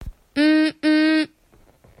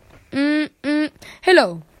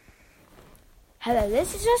Hello. Hello,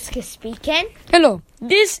 this is Oscar speaking. Hello.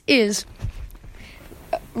 This is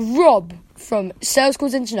Rob from Sales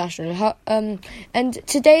Calls International. And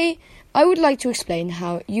today I would like to explain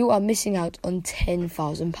how you are missing out on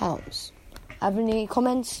 £10,000. Have any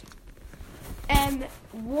comments?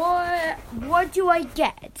 What do I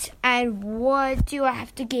get, and what do I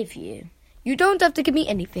have to give you? You don't have to give me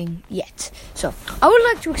anything yet. So, I would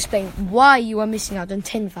like to explain why you are missing out on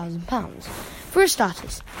 £10,000. For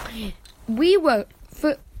starters,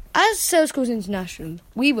 as Sales Calls International,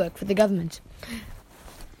 we work for the government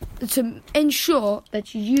to ensure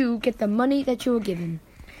that you get the money that you are given.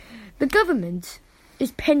 The government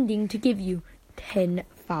is pending to give you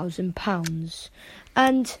 £10,000,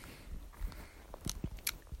 and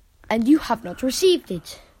you have not received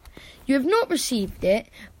it. You have not received it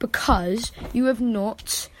because you have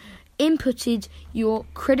not inputted your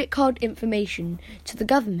credit card information to the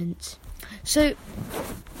government. So,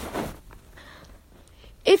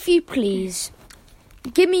 if you please,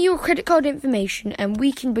 give me your credit card information and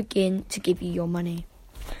we can begin to give you your money.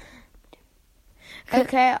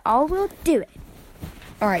 Okay, I will do it.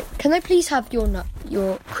 Alright, can I please have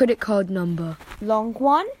your credit card number? Long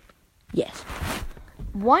one? Yes.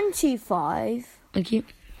 125. Thank you.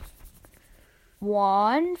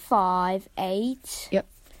 158. Yep.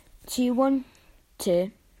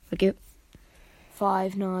 212. Thank you.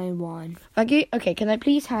 591. Thank you. Okay, can I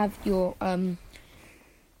please have your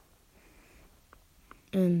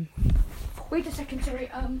Wait a second.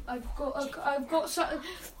 Sorry. I've got something.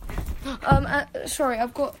 Sorry.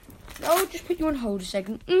 I'll just put you on hold a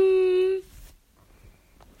second.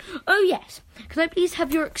 Oh yes. Can I please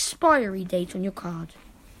have your expiry date on your card?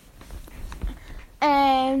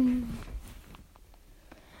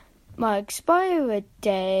 My expiry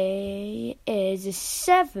day is the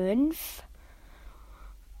 7th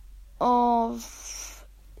of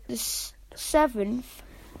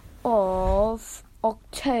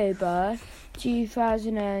October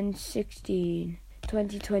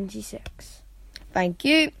 2026. Thank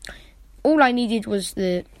you. All I needed was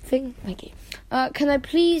the thing. Thank you. Can I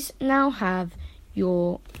please now have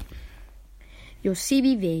your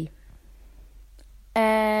CVV?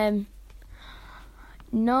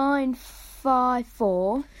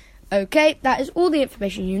 954. Okay, that is all the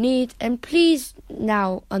information you need, and please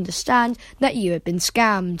now understand that you have been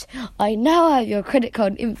scammed. I now have your credit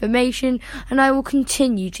card information, and I will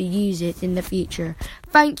continue to use it in the future.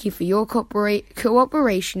 Thank you for your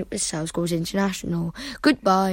cooperation with Sales Calls International. Goodbye.